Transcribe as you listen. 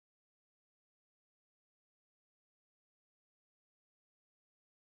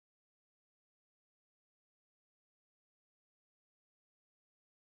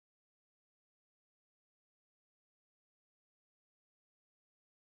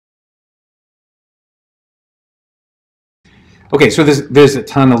Okay, so there's a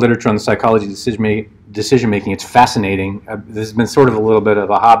ton of literature on the psychology of decision making. It's fascinating. This has been sort of a little bit of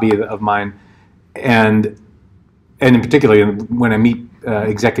a hobby of mine, and in particular when I meet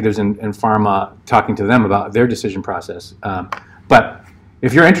executives in pharma, talking to them about their decision process. But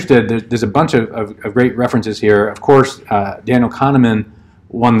if you're interested, there's a bunch of great references here. Of course, Daniel Kahneman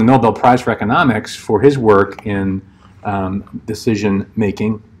won the Nobel Prize for Economics for his work in decision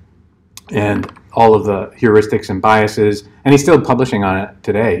making and all of the heuristics and biases, and he's still publishing on it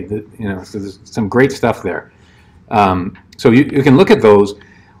today. So there's some great stuff there. So you can look at those.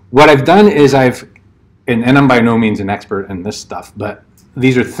 What I've done is and I'm by no means an expert in this stuff, but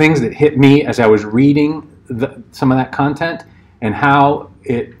these are things that hit me as I was reading some of that content and how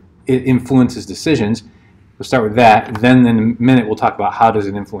it influences decisions. We'll start with that. Then in a minute we'll talk about how does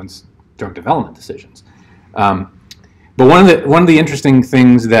it influence drug development decisions. But one of the interesting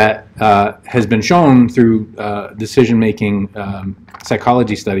things that has been shown through decision-making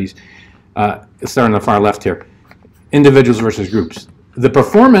psychology studies, starting on the far left here, individuals versus groups. The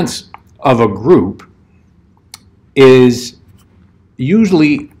performance of a group is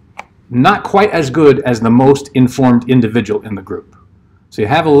usually not quite as good as the most informed individual in the group. So you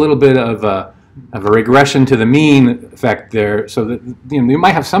have a little bit of a regression to the mean effect there, so that you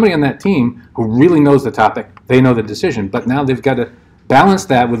might have somebody on that team who really knows the topic, they know the decision, but now they've got to balance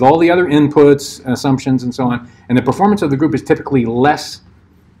that with all the other inputs and assumptions and so on, and the performance of the group is typically less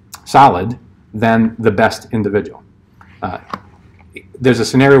solid than the best individual. There's a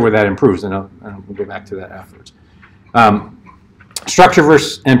scenario where that improves, and we'll go back to that afterwards. Structure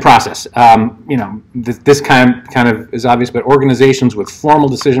versus and process. This kind of is obvious, but organizations with formal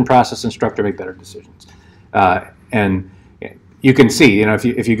decision process and structure make better decisions. And you can see,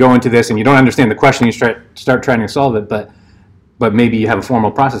 if you go into this and you don't understand the question, you start trying to solve it, but maybe you have a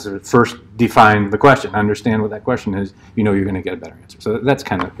formal process of first define the question, understand what that question is. You're going to get a better answer. So that's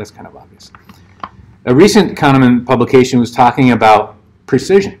kind of obvious. A recent Kahneman publication was talking about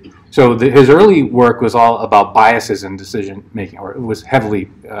precision. So his early work was all about biases in decision making, or it was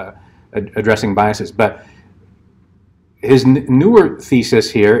heavily addressing biases. But his newer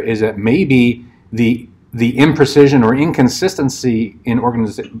thesis here is that maybe the imprecision or inconsistency in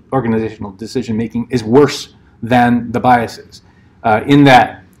organizational decision making is worse than the biases. In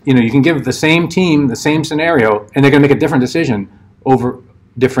that you can give the same team the same scenario, and they're going to make a different decision over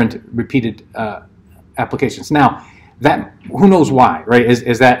different repeated applications. Now, who knows why, right?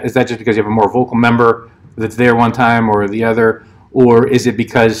 Is that just because you have a more vocal member that's there one time or the other, or is it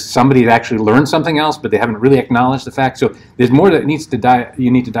because somebody had actually learned something else but they haven't really acknowledged the fact? So there's more that you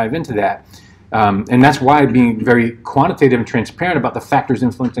need to dive into that, and that's why being very quantitative and transparent about the factors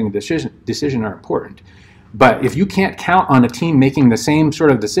influencing a decision are important. But if you can't count on a team making the same sort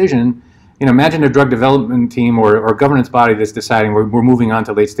of decision, imagine a drug development team or a governance body that's deciding we're moving on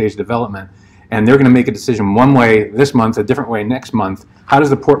to late stage development, and they're going to make a decision one way this month, a different way next month. How does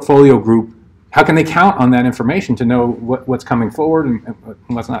the portfolio group, how can they count on that information to know what's coming forward and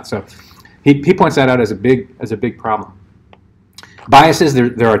what's not? So he points that out as a big problem. Biases,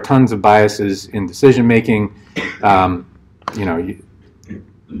 there are tons of biases in decision making. I'm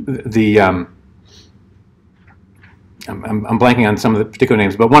blanking on some of the particular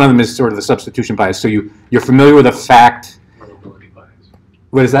names, but one of them is sort of the substitution bias. So you're familiar with a fact. Availability bias.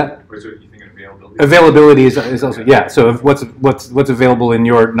 What is that? What is it? You think of availability? Availability is also, yeah. So what's available in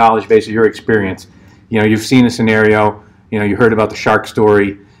your knowledge base or your experience. You've seen a scenario. You heard about the shark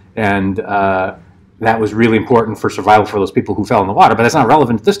story, and that was really important for survival for those people who fell in the water. But that's not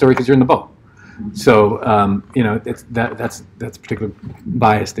relevant to this story because you're in the boat. So that's a particular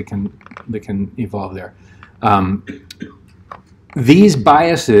bias that can evolve there. These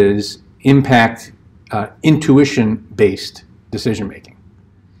biases impact intuition-based decision making,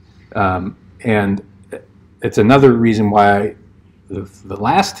 and it's another reason why the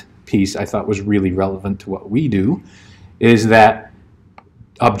last piece I thought was really relevant to what we do is that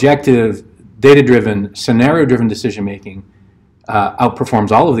objective, data-driven, scenario-driven decision making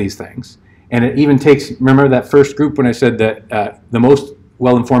outperforms all of these things. And it even takes, remember that first group when I said that the most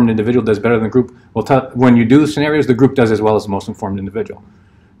well-informed individual does better than the group? Well, when you do scenarios, the group does as well as the most informed individual.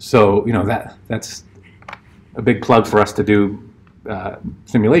 So, that's a big plug for us to do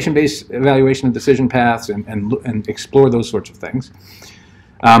simulation-based evaluation of decision paths and explore those sorts of things.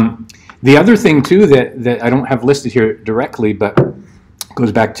 The other thing, too, that I don't have listed here directly, but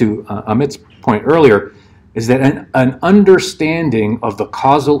goes back to Amit's point earlier, is that an understanding of the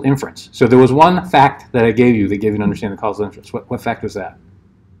causal inference. So there was one fact that I gave you that gave you an understanding of the causal inference. What fact was that?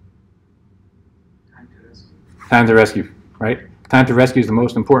 Time to rescue. Time to rescue, right? Time to rescue is the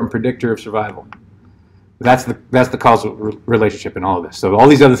most important predictor of survival. That's the causal relationship in all of this. So all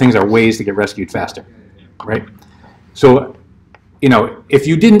these other things are ways to get rescued faster, right? So, you know, if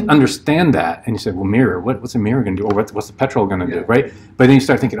you didn't understand that and you said, well, mirror, what's a mirror going to do? Or what's the petrol going to do, right? But then you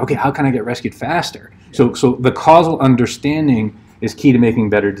start thinking, okay, how can I get rescued faster? So the causal understanding is key to making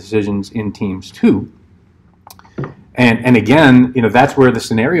better decisions in teams too. And again, you know, that's where the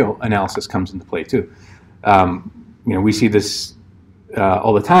scenario analysis comes into play too. You know, we see this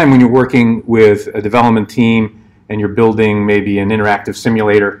all the time when you're working with a development team and you're building maybe an interactive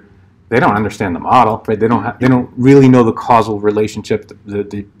simulator. They don't understand the model, right? They don't really know the causal relationship,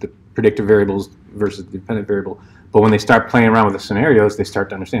 the predictive variables versus the dependent variable. But when they start playing around with the scenarios, they start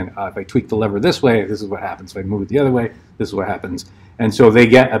to understand, if I tweak the lever this way, this is what happens. If I move it the other way, this is what happens. And so they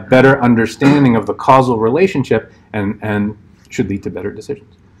get a better understanding of the causal relationship and should lead to better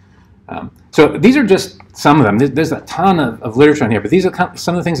decisions. So these are just some of them. There's a ton of literature on here, but these are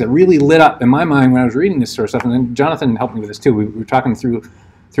some of the things that really lit up in my mind when I was reading this sort of stuff. And then Jonathan helped me with this too. We were talking through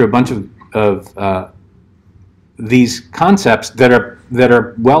a bunch of these concepts that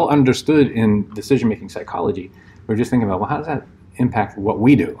are well understood in decision-making psychology. We're just thinking about, well, how does that impact what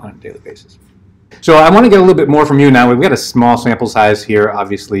we do on a daily basis? So I want to get a little bit more from you now. We've got a small sample size here,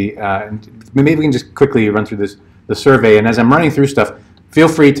 obviously, and maybe we can just quickly run through the survey. And as I'm running through stuff, feel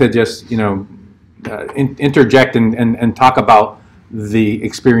free to just, you know, interject and talk about the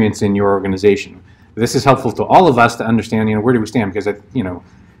experience in your organization. This is helpful to all of us to understand, you know, where do we stand? Because, you know,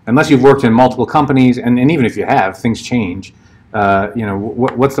 unless you've worked in multiple companies, and even if you have, things change. You know,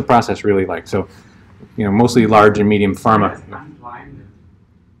 what's the process really like? So, you know, mostly large and medium pharma. I'm blinded.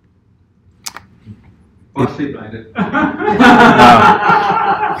 Partially blinded.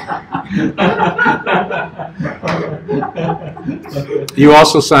 You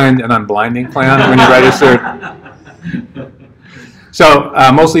also signed an unblinding plan when you registered. So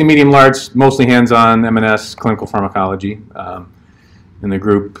mostly medium, large, mostly hands-on M&S clinical pharmacology in the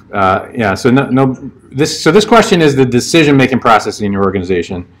group. Yeah. So this question is the decision-making process in your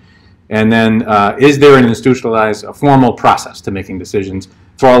organization, and then is there an institutionalized, a formal process to making decisions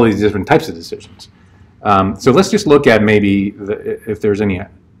for all these different types of decisions? So let's just look at maybe if there's any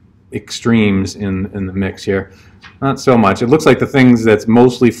extremes in the mix here. Not so much. It looks like the things that's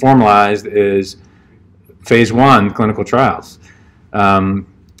mostly formalized is phase 1 clinical trials.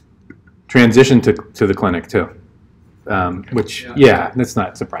 Transition to the clinic too, which, yeah, that's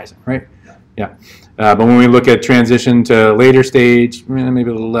not surprising, right? Yeah. But when we look at transition to later stage, maybe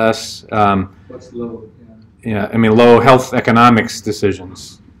a little less. What's low? Yeah, I mean, low health economics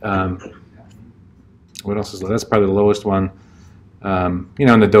decisions. What else is low? That's probably the lowest one. You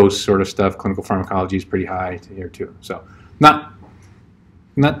know, and the dose sort of stuff, clinical pharmacology is pretty high here too. So not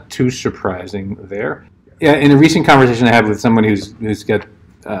too surprising there. Yeah, in a recent conversation I had with someone who's got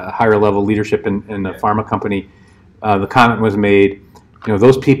higher level leadership in a pharma company, the comment was made, you know,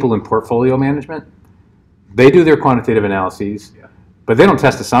 those people in portfolio management, they do their quantitative analyses, but they don't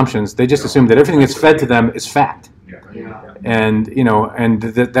test assumptions. They just assume that everything that's fed to them is fact. And, you know, and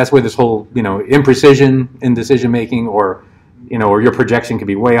that's where this whole, you know, imprecision in decision making, or, you know, or your projection could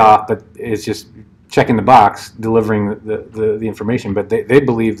be way off, but it's just checking the box, delivering the information. But they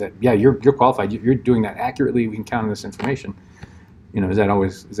believe that, yeah, you're qualified. You're doing that accurately. We can count on this information. You know, is that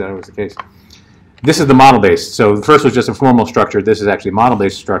always the case? This is the model-based. So the first was just a formal structure. This is actually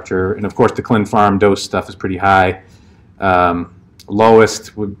model-based structure. And of course, the clin pharm dose stuff is pretty high.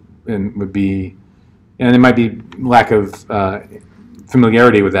 Lowest would be, and there might be lack of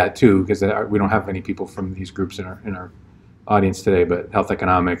familiarity with that too, because we don't have many people from these groups in our audience today. But health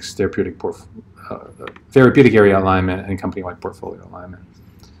economics, therapeutic area alignment, and company-wide portfolio alignment.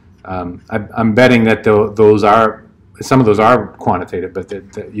 I'm betting that some of those are quantitative, but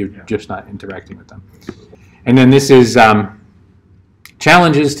that you're just not interacting with them. And then this is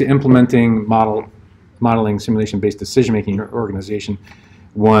challenges to implementing modeling simulation-based decision-making in your organization.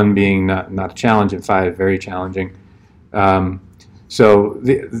 1 being not a challenge, and 5 very challenging. So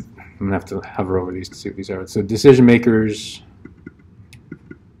I'm gonna have to hover over these to see what these are. So decision makers.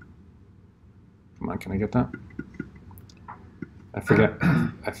 Come on, can I get that? I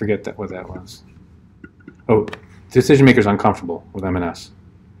forget what that was. Oh, decision makers uncomfortable with M&S.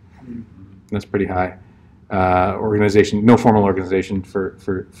 That's pretty high. Organization, no formal organization for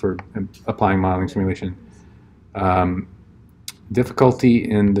applying modeling simulation.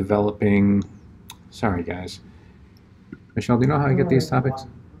 Difficulty in developing. Sorry, guys. Michelle, do you know how I get these topics?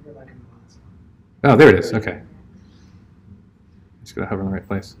 Oh, there it is. Okay. Just gotta hover in the right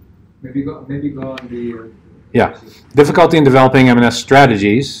place. Maybe go on the. Yeah, difficulty in developing M&S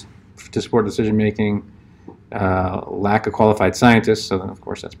strategies to support decision making. Lack of qualified scientists, so then of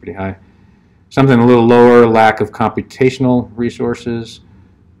course that's pretty high. Something a little lower, lack of computational resources.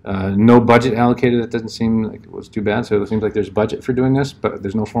 No budget allocated. That doesn't seem like it was too bad. So it seems like there's budget for doing this, but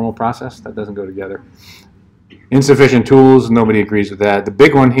there's no formal process. That doesn't go together. Insufficient tools. Nobody agrees with that. The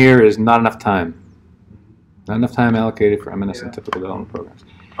big one here is not enough time. Not enough time allocated for M&S and typical development programs.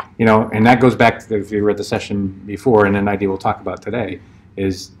 You know, and that goes back to, if you read the session before, and an idea we'll talk about today,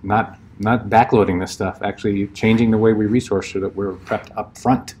 is not backloading this stuff. Actually changing the way we resource so that we're prepped up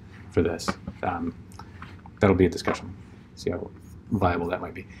front for this. That'll be a discussion. See how viable that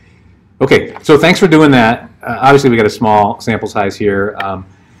might be. Okay, so thanks for doing that. Obviously, we got a small sample size here.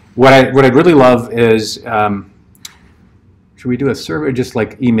 What I'd really love is, should we do a survey or just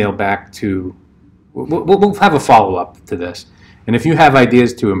like email back to? We'll have a follow-up to this, and if you have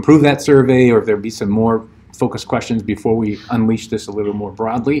ideas to improve that survey, or if there'd be some more focused questions before we unleash this a little more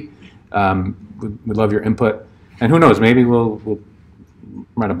broadly, we'd love your input. And who knows, maybe we'll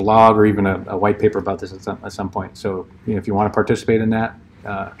write a blog or even a white paper about this at some point. So you know, if you want to participate in that,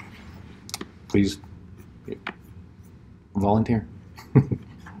 please volunteer.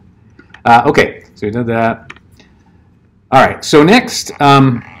 Okay, so we did that. All right, so next,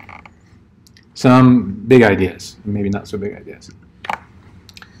 some big ideas, maybe not so big ideas.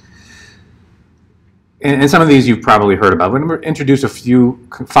 And some of these you've probably heard about. We're going to introduce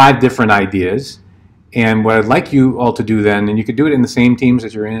 5 different ideas. And what I'd like you all to do then, and you could do it in the same teams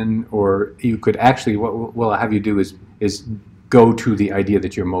that you're in, or you could actually, what we'll have you do is go to the idea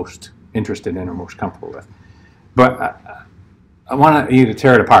that you're most interested in or most comfortable with. But I want you to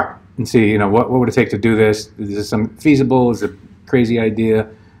tear it apart and see, you know, what would it take to do this? Is this some feasible? Is it a crazy idea?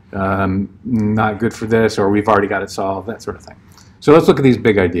 Not good for this, or we've already got it solved, that sort of thing. So let's look at these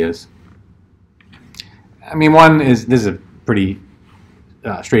big ideas. I mean, this is a pretty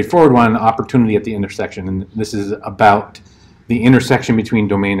straightforward one, opportunity at the intersection, and this is about the intersection between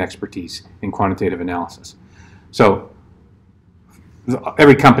domain expertise and quantitative analysis. So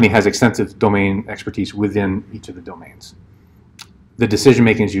every company has extensive domain expertise within each of the domains. The decision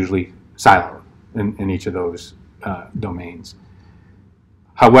making is usually siloed in each of those domains.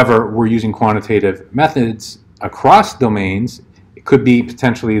 However, we're using quantitative methods across domains. It could be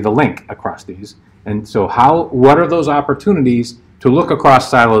potentially the link across these. And so what are those opportunities to look across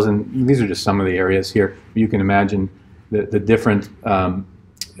silos? And these are just some of the areas here. You can imagine the different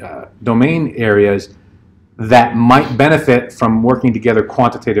domain areas that might benefit from working together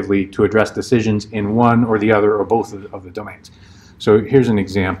quantitatively to address decisions in one or the other or both of the domains. So here's an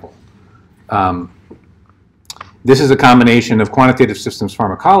example. This is a combination of quantitative systems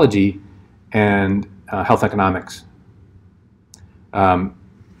pharmacology and health economics.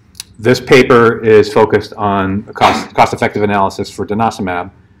 This paper is focused on a cost-effective analysis for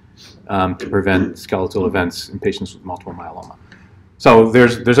denosumab to prevent skeletal events in patients with multiple myeloma. So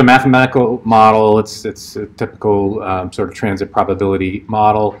there's a mathematical model. It's a typical sort of transit probability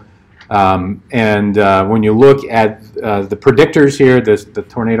model. When you look at the predictors here, the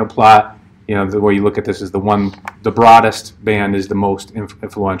tornado plot, you know, the way you look at this is the broadest band is the most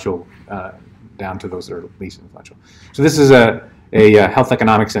influential down to those that are least influential. So this is a health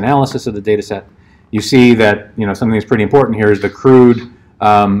economics analysis of the data set. You see that, you know, something that's pretty important here is the crude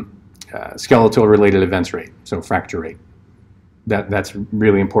skeletal related events rate, so fracture rate. That's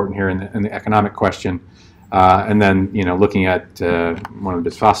really important here in the economic question. And then, you know, looking at one of the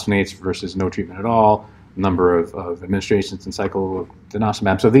bisphosphonates versus no treatment at all, number of administrations and cycle of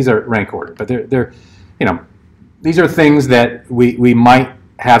denosumab. So these are rank ordered, but they're you know, these are things that we might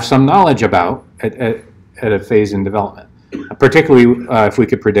have some knowledge about at a phase in development, particularly if we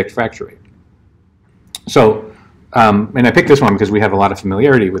could predict fracture rate. So, and I picked this one because we have a lot of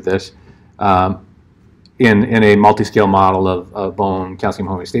familiarity with this in a multi-scale model of bone calcium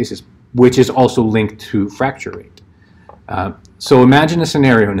homeostasis, which is also linked to fracture rate. So imagine a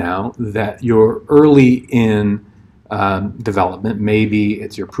scenario now that you're early in development. Maybe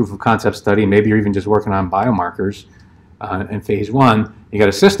it's your proof of concept study. Maybe you're even just working on biomarkers in phase 1. You got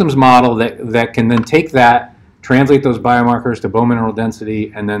a systems model that can then take that, translate those biomarkers to bone mineral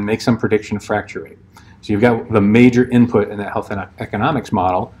density, and then make some prediction of fracture rate. So you've got the major input in that health and economics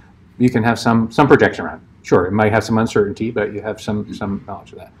model. You can have some projection around. Sure, it might have some uncertainty, but you have some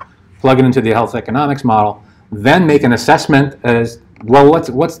knowledge of that. Plug it into the health economics model, then make an assessment as, well,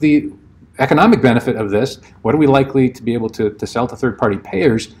 what's the economic benefit of this? What are we likely to be able to sell to third-party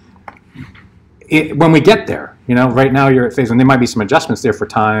payers when we get there? You know, right now you're at phase 1. There might be some adjustments there for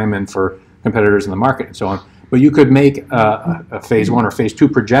time and for competitors in the market and so on, but you could make a phase 1 or phase 2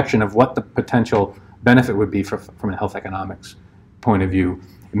 projection of what the potential benefit would be from a health economics point of view.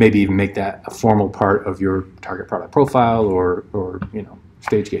 Maybe even make that a formal part of your target product profile or you know,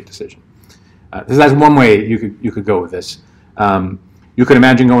 stage gate decision. So that's one way you could go with this. You could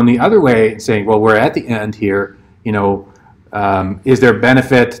imagine going the other way and saying, well, we're at the end here. Is there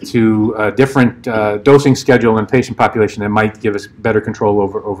benefit to a different dosing schedule and patient population that might give us better control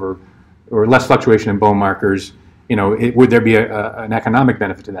over or less fluctuation in bone markers? Would there be an economic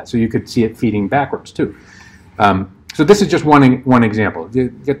benefit to that? So you could see it feeding backwards too. So this is just one example.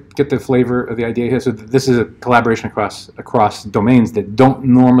 Get the flavor of the idea here. So this is a collaboration across domains that don't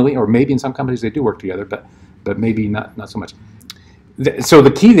normally, or maybe in some companies they do work together, but maybe not so much. So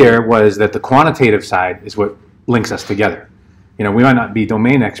the key there was that the quantitative side is what links us together. We might not be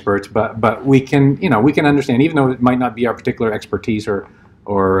domain experts, but we can understand, even though it might not be our particular expertise or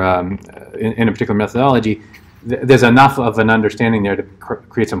in a particular methodology, there's enough of an understanding there to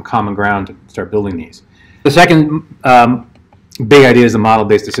create some common ground to start building these. The second big idea is the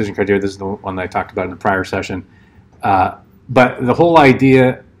model-based decision criteria. This is the one that I talked about in the prior session. But the whole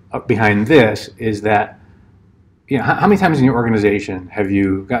idea behind this is that, how many times in your organization have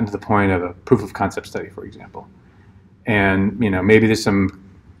you gotten to the point of a proof of concept study, for example? And maybe there's some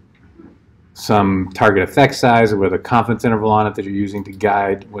target effect size with a confidence interval on it that you're using to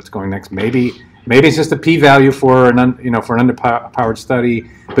guide what's going next. Maybe it's just a p-value for an underpowered study,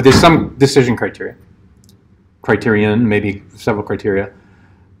 but there's some decision criterion, maybe several criteria.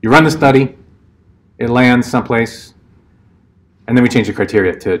 You run the study, it lands someplace, and then we change the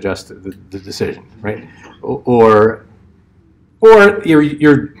criteria to adjust the decision, right? Or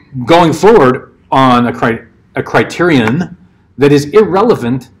you're going forward on a criterion that is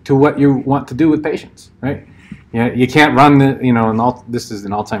irrelevant to what you want to do with patients, right? You can't run this is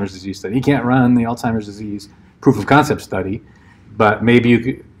an Alzheimer's disease study. You can't run the Alzheimer's disease proof of concept study, but maybe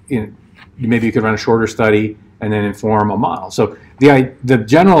you could run a shorter study and then inform a model. So the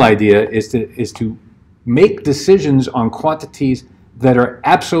general idea is to make decisions on quantities that are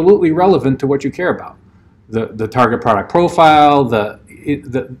absolutely relevant to what you care about. The target product profile, the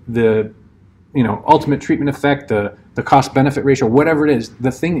ultimate treatment effect, the cost-benefit ratio, whatever it is,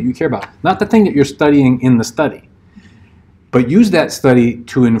 the thing that you care about, not the thing that you're studying in the study. But use that study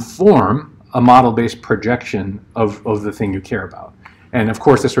to inform a model-based projection of the thing you care about. And of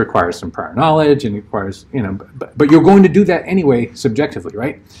course, this requires some prior knowledge, and requires, but you're going to do that anyway subjectively,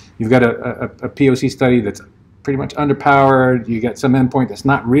 right? You've got a POC study that's pretty much underpowered. You got some endpoint that's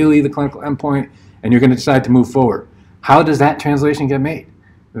not really the clinical endpoint, and you're going to decide to move forward. How does that translation get made?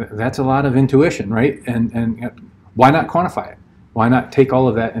 That's a lot of intuition, right? And why not quantify it? Why not take all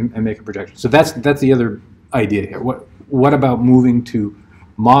of that and make a projection? So that's the other idea here. What about moving to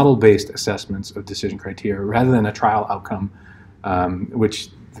model-based assessments of decision criteria rather than a trial outcome, which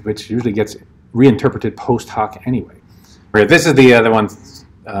usually gets reinterpreted post hoc anyway? Right, this is the other one,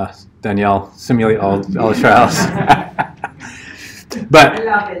 Danielle, simulate all the trials. But I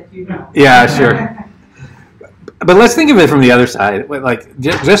love it, Yeah, sure. But let's think of it from the other side, like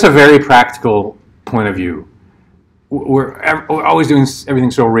just a very practical point of view. We're always doing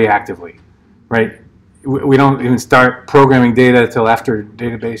everything so reactively, right? We don't even start programming data until after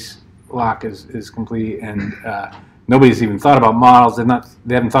database lock is complete, and nobody's even thought about models.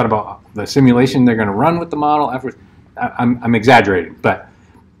 They haven't thought about the simulation they're going to run with the model afterwards. I'm exaggerating, but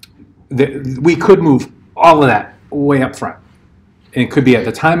we could move all of that way up front. And it could be at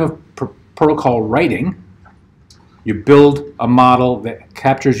the time of protocol writing. You build a model that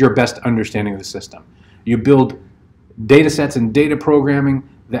captures your best understanding of the system. You build data sets and data programming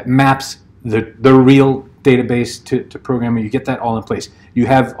that maps the real database to programming. You get that all in place. You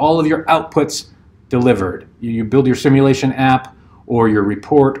have all of your outputs delivered. You build your simulation app or your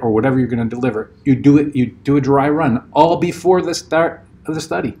report or whatever you're going to deliver. You do a dry run all before the start of the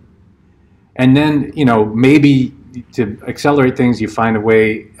study. And then, maybe to accelerate things, you find a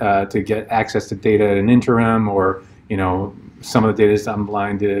way to get access to data at an interim, or some of the data is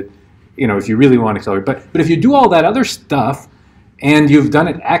unblinded, if you really want to accelerate. But if you do all that other stuff and you've done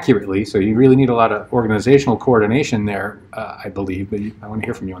it accurately, so you really need a lot of organizational coordination there, I believe, but I want to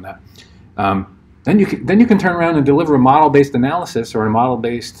hear from you on that. Then you can turn around and deliver a model-based analysis or a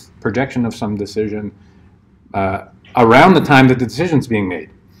model-based projection of some decision around the time that the decision's being made,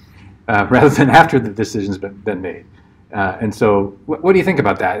 rather than after the decision's been made. And so, what do you think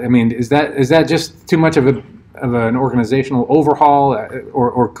about that? I mean, is that just too much of an organizational overhaul,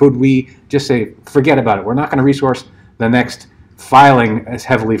 or could we just say, forget about it? We're not going to resource the next filing as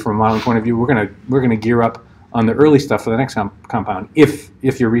heavily from a modeling point of view. We're going to gear up on the early stuff for the next compound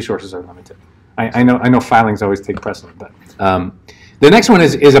if your resources are limited. I know filings always take precedent, but the next one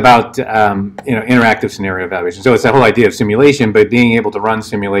is about interactive scenario evaluation. So it's the whole idea of simulation, but being able to run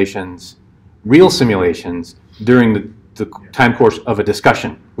simulations, real simulations, during the time course of a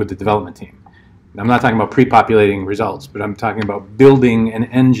discussion with the development team. I'm not talking about pre-populating results, but I'm talking about building an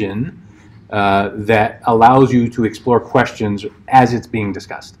engine that allows you to explore questions as it's being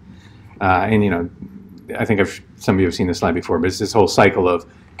discussed. And I think some of you have seen this slide before, but it's this whole cycle of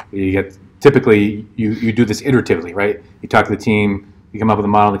typically you do this iteratively, right? You talk to the team, you come up with a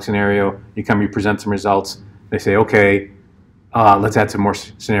modeling scenario, you present some results, they say, okay, let's add some more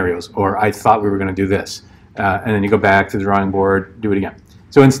scenarios, or I thought we were going to do this. And then you go back to the drawing board, do it again.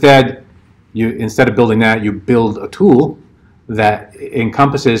 So instead of building that, you build a tool that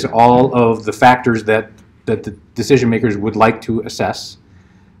encompasses all of the factors that the decision makers would like to assess.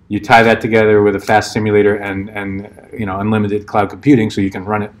 You tie that together with a fast simulator and unlimited cloud computing, so you can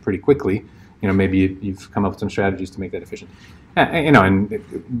run it pretty quickly. Maybe you've come up with some strategies to make that efficient.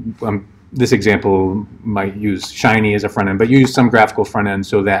 This example might use Shiny as a front end, but use some graphical front end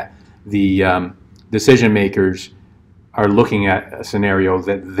so that the decision makers are looking at a scenario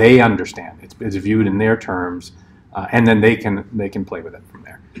that they understand. It's viewed in their terms, and then they can play with it from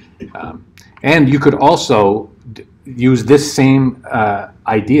there. And you could also use this same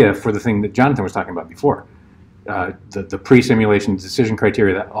idea for the thing that Jonathan was talking about before, the pre-simulation decision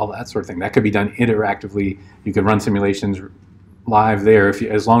criteria, all that sort of thing. That could be done interactively. You could run simulations live there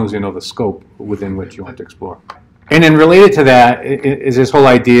as long as you know the scope within which you want to explore. And then related to that is this whole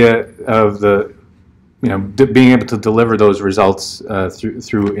idea of being able to deliver those results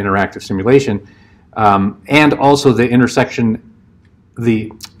through interactive simulation, and also the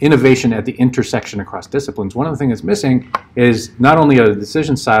innovation at the intersection across disciplines. One of the things that's missing is not only are the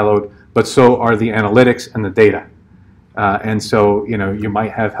decisions siloed, but so are the analytics and the data. And so you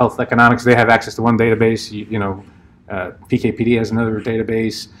might have health economics; they have access to one database. PKPD has another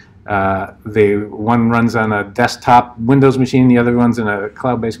database. One runs on a desktop Windows machine, the other runs in a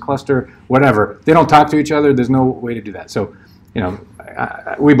cloud-based cluster, whatever. They don't talk to each other. There's no way to do that. So,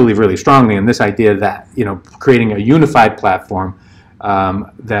 we believe really strongly in this idea that, creating a unified platform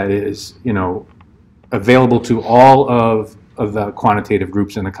that is, available to all of the quantitative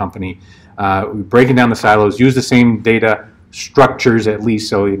groups in the company, breaking down the silos, use the same data structures at least,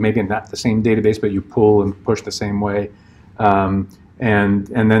 so maybe not the same database, but you pull and push the same way. And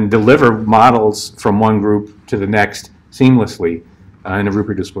then deliver models from one group to the next seamlessly in a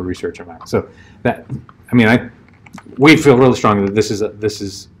reproducible research environment. So we feel really strongly that this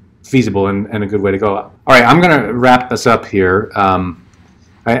is feasible and a good way to go. All right, I'm going to wrap this up here.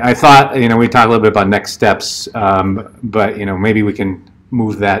 I thought we talked a little bit about next steps, but maybe we can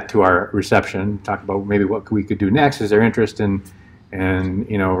move that to our reception. Talk about maybe what we could do next. Is there interest in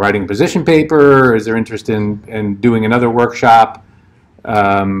writing a position paper? Is there interest in doing another workshop?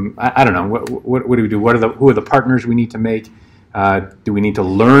 I don't know. What do we do? Who are the partners we need to make? Do we need to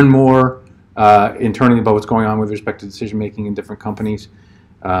learn more internally about what's going on with respect to decision making in different companies?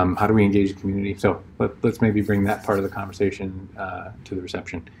 How do we engage the community? So let's maybe bring that part of the conversation to the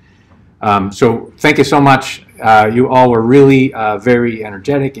reception. So thank you so much. You all were really very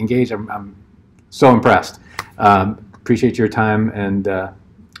energetic, engaged. I'm so impressed. Appreciate your time and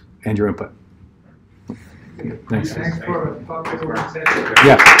your input. Thanks for talking to us.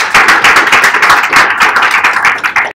 Yeah.